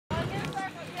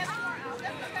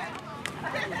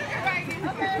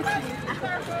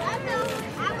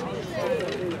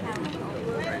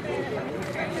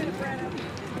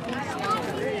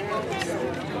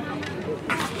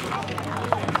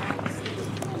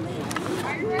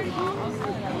Okay.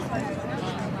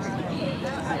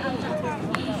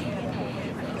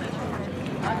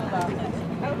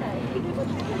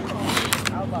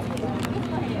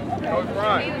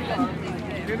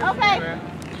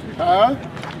 Huh?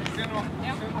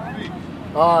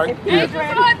 All right. Angels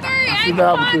on three. Angels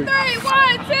on three.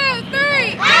 1, 2,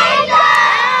 3. Angels!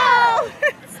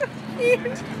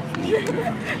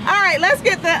 All right, let's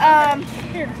get the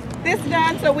this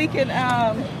done so we can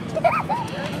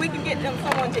get them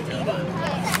someone to eat it.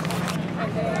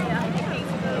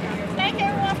 Thank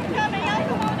everyone for coming. Y'all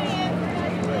come on in.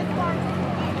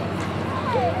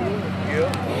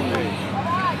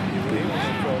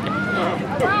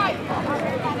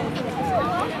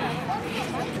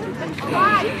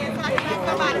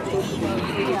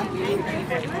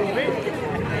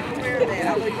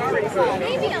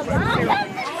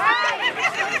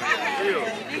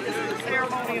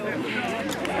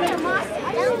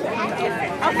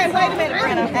 Okay, wait a minute,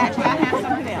 Brenna. Actually, I have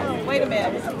something else. Wait a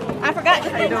minute. I forgot to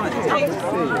say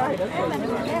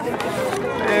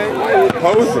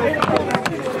Posing.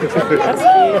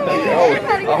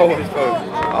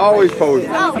 Always posing.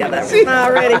 Oh, got that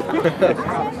smile ready.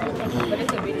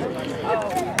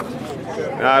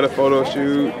 Now the photo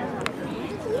shoot.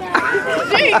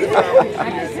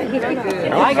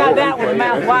 I got that one,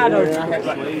 mouth wide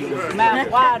open. Mouth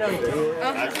wide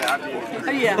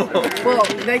open. Yeah. Well,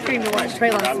 they came to watch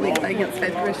Trey last week against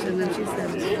Faith Christian, and she said,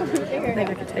 I think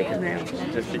I could take him now. I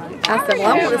said, well,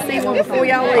 I want to see one before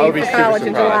y'all leave for college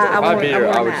in July. I want that.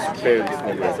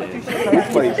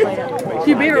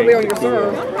 You better be on your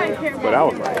serve. But I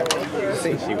was like, I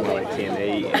think she won like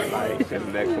 10-8 and like the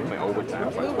next one went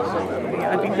overtime.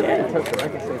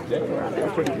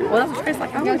 Well, that's what Trey's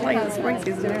like. I'm going to play in the spring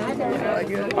season now.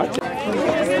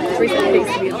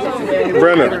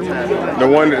 Brenna, the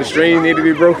one that the string needed to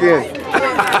be broken in. She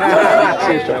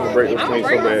was trying to break the string so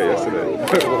bad yesterday.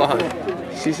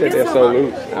 She said they're so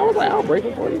loose. I was like, I'll break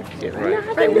it for you. Yeah, right.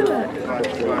 I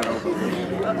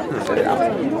said, I was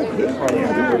like, you know, this part of the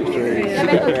string. She got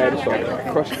mad and started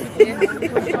crushing it.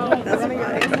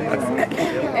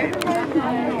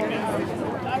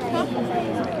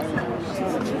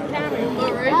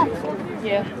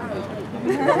 Yeah.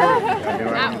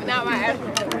 Not my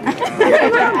actual.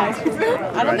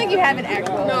 I don't think you have an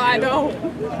actual. No, I don't.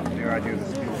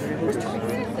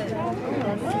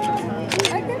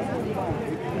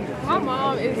 My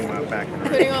mom is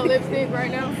putting on lipstick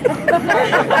right now.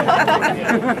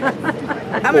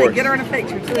 I'm going to get her in a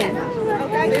picture, too.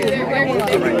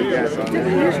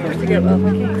 You're supposed to get up.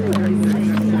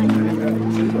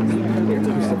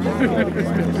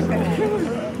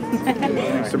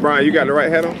 So Brian, you got the right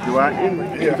hat on? Do I?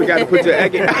 You forgot to put your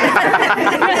Aggie. I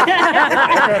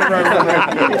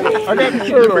got the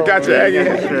shirt on. You forgot your Aggie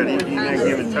hat.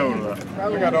 I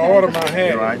got to order my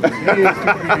hat.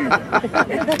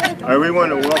 All right, we want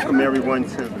to welcome everyone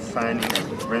to the signing of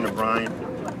Brenna Bryant.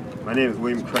 My name is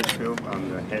William Crutchfield. I'm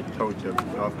the head coach of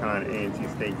North Carolina A&T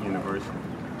State University.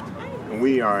 And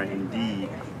we are indeed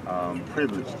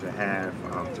privileged to have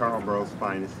Tarboro's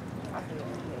finest.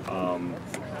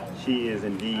 She is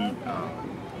indeed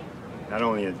not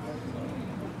only a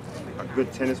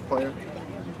good tennis player,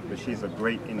 but she's a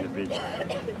great individual.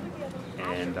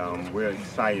 And we're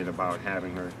excited about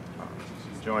having her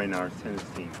join our tennis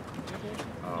team,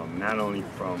 not only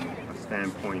from a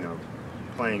standpoint of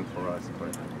playing for us,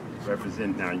 but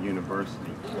representing our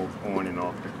university, both on and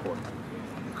off the court.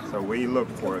 So we look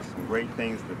for some great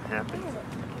things to happen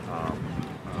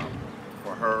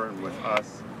for her and with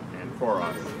us and for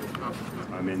us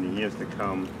in the years to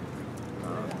come.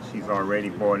 She's already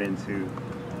bought into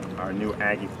our new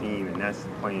Aggie theme, and that's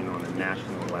playing on a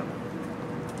national level.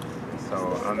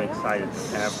 So I'm excited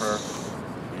to have her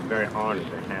and very honored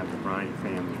to have the Bryant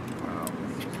family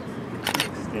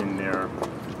extend their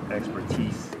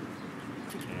expertise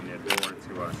and their door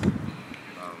to us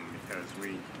because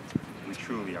we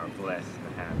truly are blessed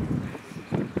to have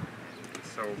them.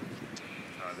 So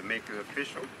to make it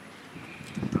official,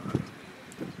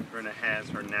 Brenna has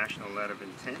her national letter of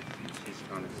intent. She's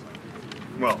going to sign.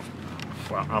 Well,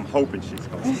 I'm hoping she's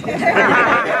going to sign.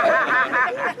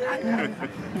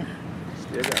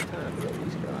 Still got time to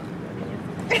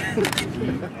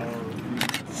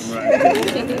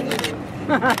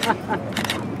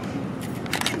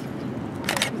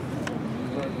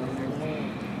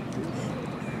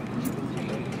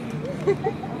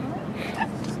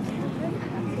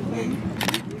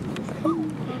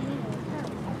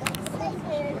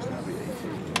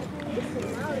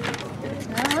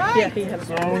Yeah, he has.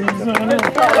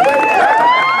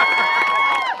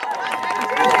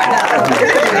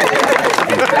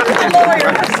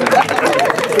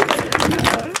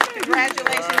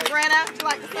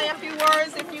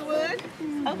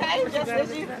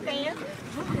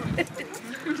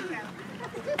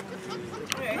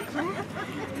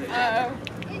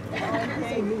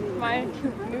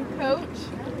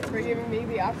 for giving me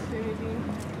the opportunity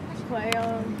to play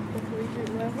on the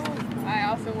collegiate level. I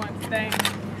also want to thank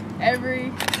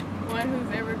everyone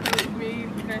who's ever coached me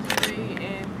professionally,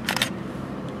 and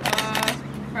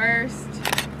first,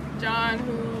 John,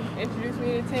 who introduced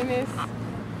me to tennis,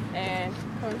 and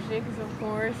Coach Jenkins, of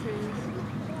course, who's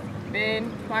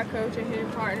been my coach and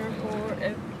hitting partner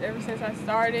ever since I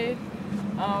started.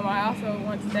 I also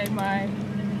want to thank my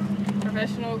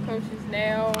professional coaches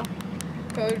now,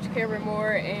 Coach Cameron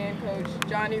Moore and Coach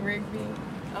Johnny Rigby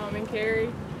and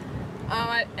Carrie.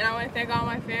 And I want to thank all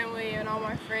my family and all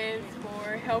my friends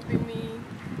for helping me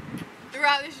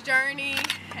throughout this journey.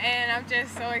 And I'm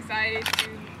just so excited to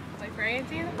play for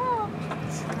A&T in the fall. All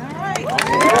right.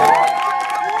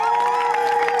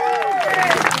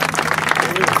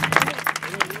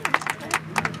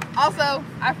 Also,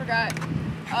 I forgot,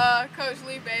 Coach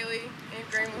Lee Bailey in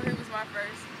Greenwood, who was my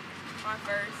first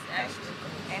actually.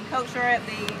 And coached her at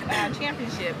the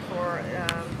championship for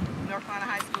North Carolina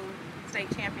High School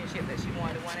State Championship that she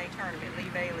won, the 1A tournament, Lee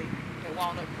Bailey at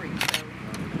Walnut Creek. So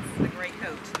she's a great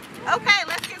coach. Okay,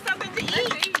 let's get something to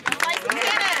eat. Play some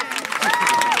tennis.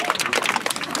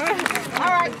 All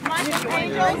right, Michael's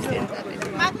Angels.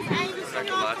 Michael's Angels, so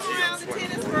you all come around the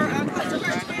tennis for Coach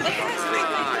Kirkfield.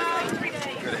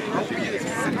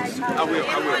 I will.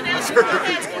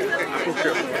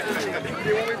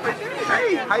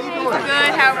 Hey, how you doing?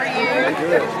 Good, how are you?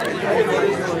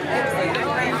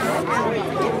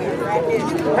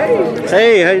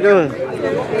 Hey, how you doing?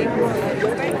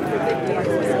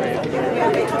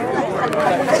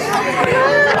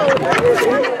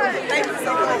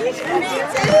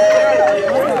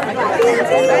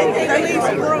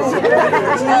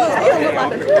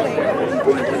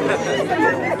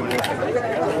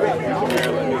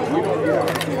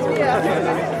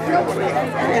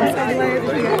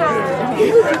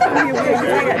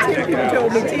 People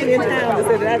told me 10 in town and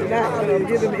said that I did not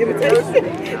give them an invitation.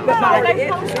 But my okay,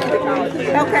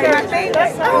 my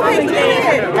favorite. Oh, they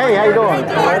did. Hey, how you doing? But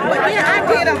yeah, I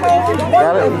did a whole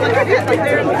like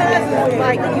their cousins,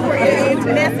 like you were in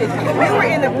the message. We were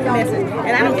in the message,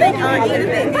 and I don't think Edith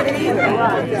did it either.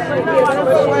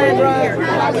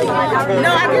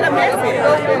 No, I did a message.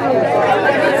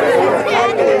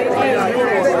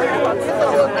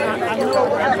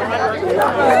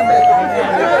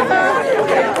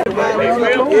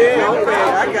 Yeah, okay,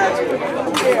 I got you.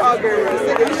 All good.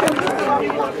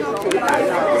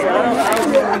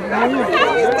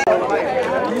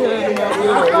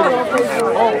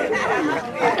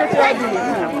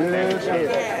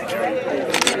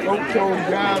 Don't kill them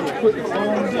down and put the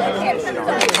phone down.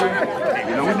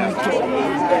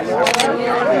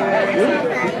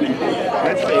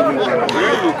 Let's say we're going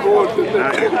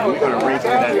to race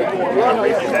that.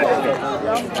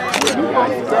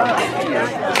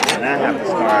 And I have to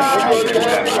start out there with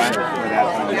that right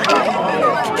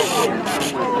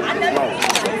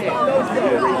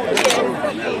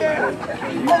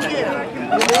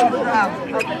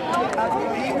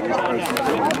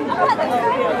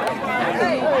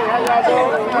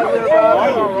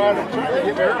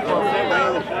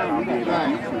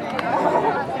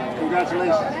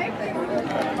Congratulations.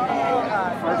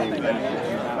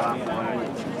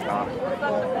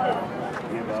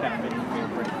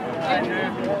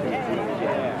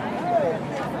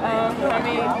 I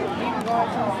mean, even going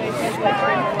to the state like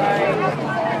Brenna Bryant,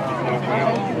 my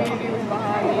whole community was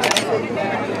behind me.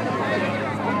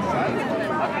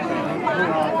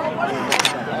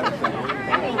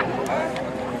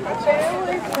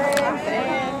 Family, friends,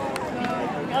 and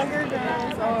younger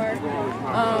girls are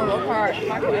a part of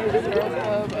my Canadian Girls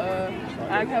Club.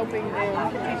 I'm helping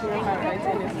them, teaching them how to play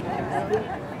tennis.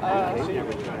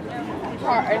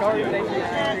 An organization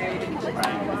that I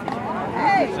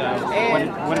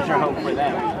created. What is your hope for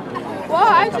them? Well,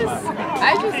 I just hope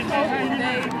that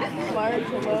they learn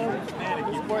to love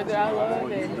the sport that I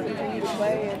love and continue to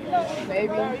play, and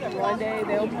maybe one day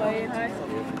they'll play in high school.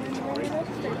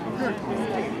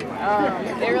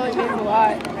 It really means a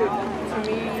lot to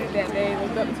me that they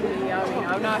look up to me. I mean,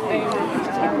 I'm not famous,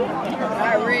 I'm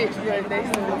not rich, but they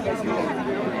still look up to me.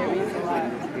 It means a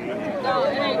lot.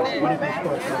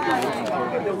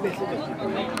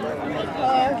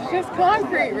 Just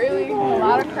concrete, really. A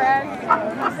lot of cracks.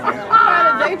 Kind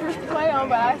of dangerous to play on,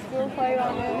 but I still played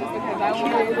on them because I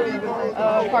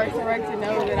wanted Parks and Rec to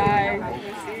know that I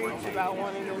was serious about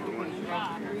wanting them to be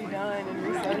redone and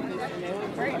resurfaced, and they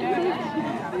look great now.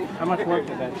 How much work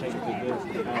did that take to get this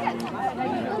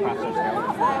process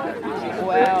going?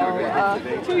 Well,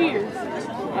 2 years.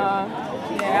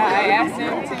 Yeah, I asked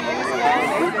them 2 years ago.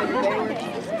 They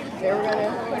said they were going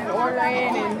to put an order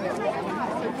in and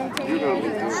to continue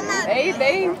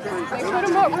They put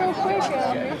them up real quick,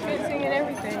 new fencing and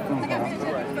everything.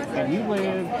 And you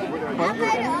live closer to me?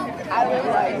 I live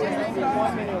like just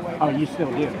 1 minute away. Oh, you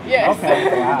still do? Yes.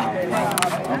 Okay, wow.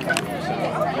 Okay. So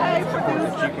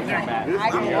you can come back. I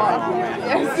can walk.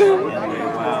 Yes.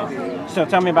 Wow. So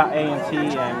tell me about A&T,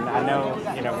 and I know,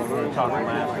 you know, when we were talking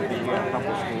last week, you got a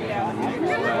couple schools in the mix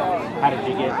as well. How did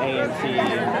you get A&T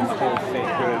and full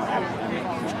state good?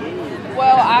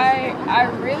 Well, I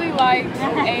really liked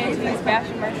A&T's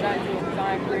fashion merchandising and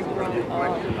design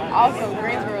curriculum. Also,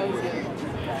 Greensboro is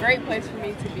a great place for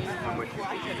me to be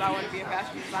because I want to be a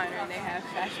fashion designer and they have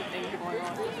fashion things going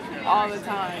on all the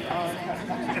time.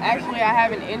 Actually, I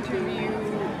have an interview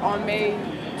on May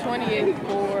 20th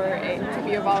to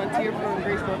be a volunteer for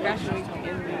Greensboro Fashion Week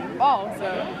in the fall, so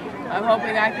I'm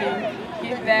hoping I can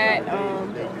get that.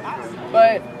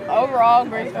 But overall,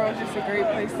 Greensboro is just a great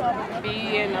place to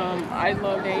be, and I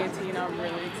love A&T, and I'm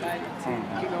really excited to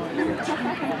be going there. So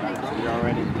you're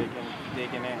already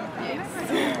digging in. Yes.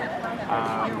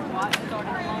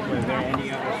 Was there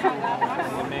any other schools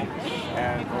in the mix,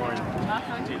 or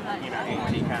did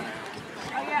A&T kind of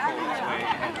pull its way?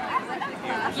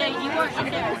 Yeah, you weren't in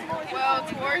there. Well,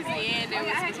 towards the end, it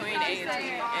was between A&T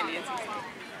and NC State.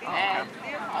 And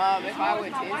if I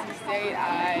went to NC State,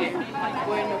 I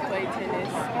wouldn't have played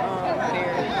tennis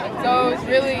there. So it was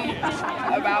really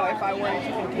about if I wanted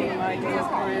to continue my tennis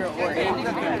career or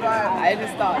anything. I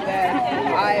just thought that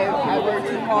I worked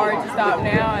too hard to stop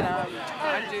now, and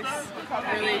I'm just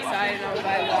really excited. I'm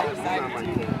glad that I decided to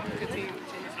continue with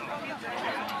tennis.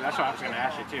 That's what I was going to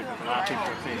ask you too, because a lot of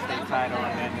people say state title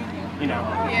and then, you know,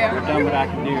 Yeah. we've done what I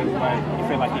can do, but you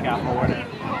feel like you got more to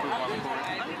improve on the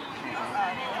court.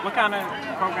 What kind of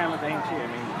program is A&T? I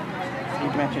mean, you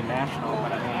mentioned national,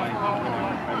 but I mean, you know,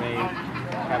 are they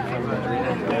have some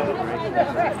regions that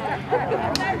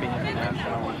are being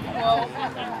international? Well,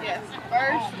 yes.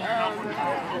 First,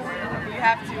 you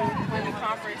have to win the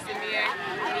conference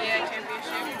NCAA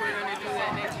championship. We're going to do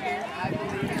that next year, I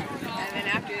believe. And then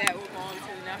after that, we'll go on to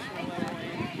the national level and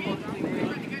hopefully win.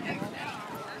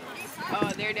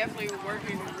 They're definitely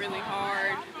working really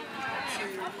hard to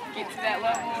get to that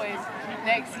level, and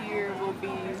next year will be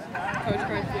Coach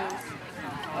Crutchfield's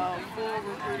full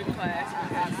recruiting class,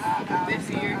 because this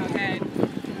year he had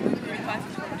recruiting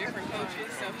classes from different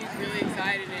coaches, so he's really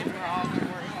excited and we're all going to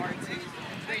work hard to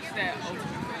reach that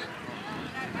ultimate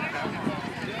goal.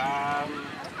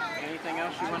 Anything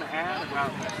else you want to add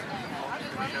about this?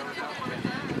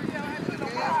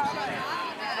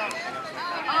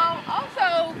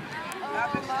 Also,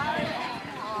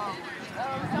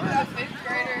 some of the fifth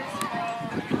graders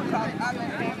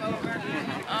came over.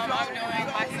 I'm doing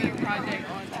my senior project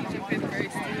on teaching fifth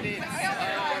grade students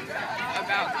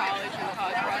about college and the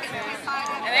college process,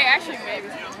 and they actually made me.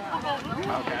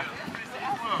 Okay.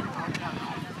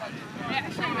 They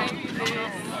actually made me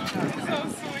this. It's so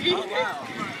sweet.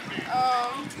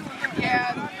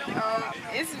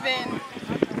 It's been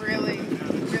really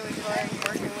fun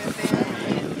working with them.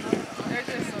 They're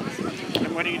just so sweet.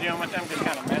 And what are you doing with them? Just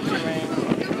kind of mentoring?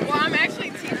 Well, I'm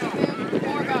actually teaching them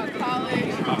more about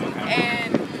college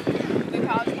and the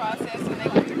college process, so they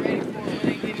can be ready for it when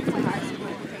they get into high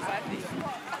school, because I think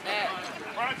that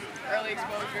early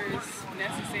exposure is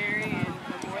necessary, and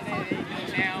the more that they know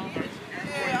now,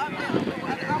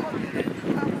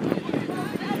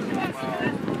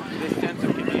 This sense of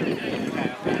community you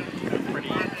have at a pretty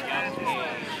young age,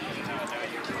 even though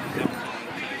you're 17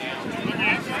 now,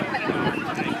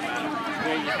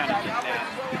 where you kind of get that,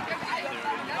 either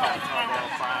Tarboro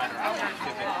pride or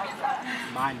civic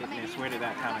mindedness, where did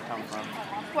that kind of come from?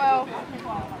 well,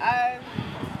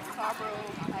 Tarboro,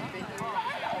 I've been here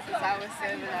since I was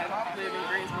 7. I lived in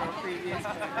Greensboro previous,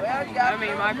 but I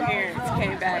mean, my parents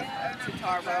came back to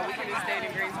Tarboro. We could have stayed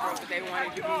in Greensboro, but they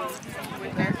wanted to be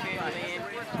with their family, and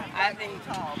I think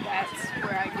that's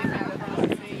where I get that from,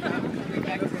 seeing them coming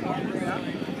back to Tarboro,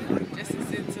 and just a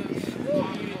sense of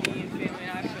unity and family.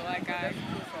 And I feel like I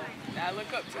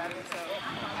look up to them, so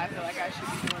I feel like I should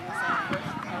be doing the same,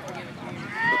 helping in the community.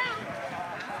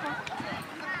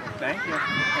 Thank you.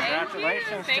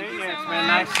 Congratulations Thank to you you. so It's been much.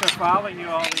 nice to follow you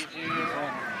all these years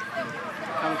and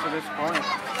come to this point.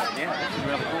 Yeah, this is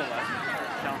really cool. I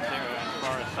don't see it as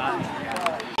far as signing.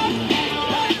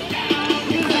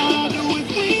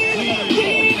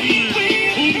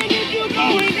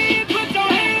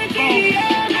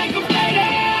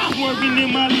 Swerving in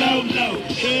my low-low,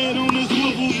 head on the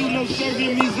swivel, you know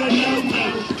serving me's a no-no.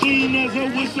 Clean as a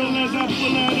whistle as I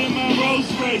pull out in my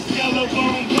Rolls Royce. Yellow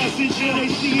bone passage, yeah, they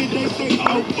see it, they say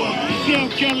open. Damn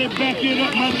Kelly, back it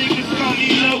up, my niggas call me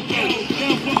loco.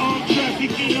 Down for armed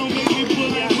trafficking, don't make me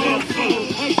pull out close.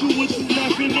 for? Ask you what you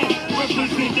laughing at,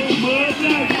 represent that mud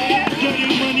life. Dirty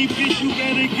money, bitch, you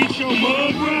better get your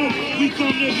mug right. We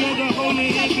come together,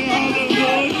 holding hands and all the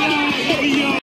mud life. We all